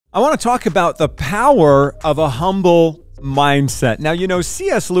I want to talk about the power of a humble mindset. Now, you know,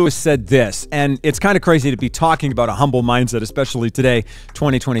 C.S. Lewis said this, and it's kind of crazy to be talking about a humble mindset, especially today,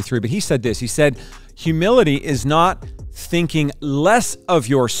 2023. But he said this. He said, humility is not thinking less of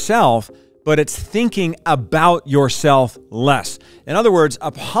yourself, but it's thinking about yourself less. In other words,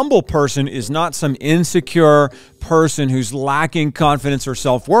 a humble person is not some insecure person who's lacking confidence or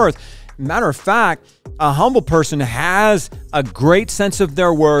self-worth. Matter of fact, a humble person has a great sense of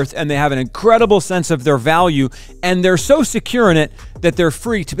their worth and they have an incredible sense of their value, and they're so secure in it that they're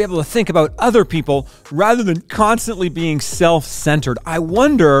free to be able to think about other people rather than constantly being self-centered. I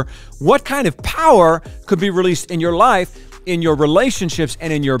wonder what kind of power could be released in your life, in your relationships,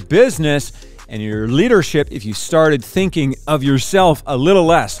 and in your business and your leadership if you started thinking of yourself a little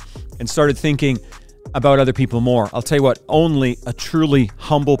less and started thinking about other people more. I'll tell you what, only a truly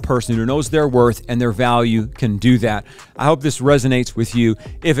humble person who knows their worth and their value can do that. I hope this resonates with you.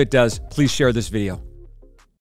 If it does, please share this video.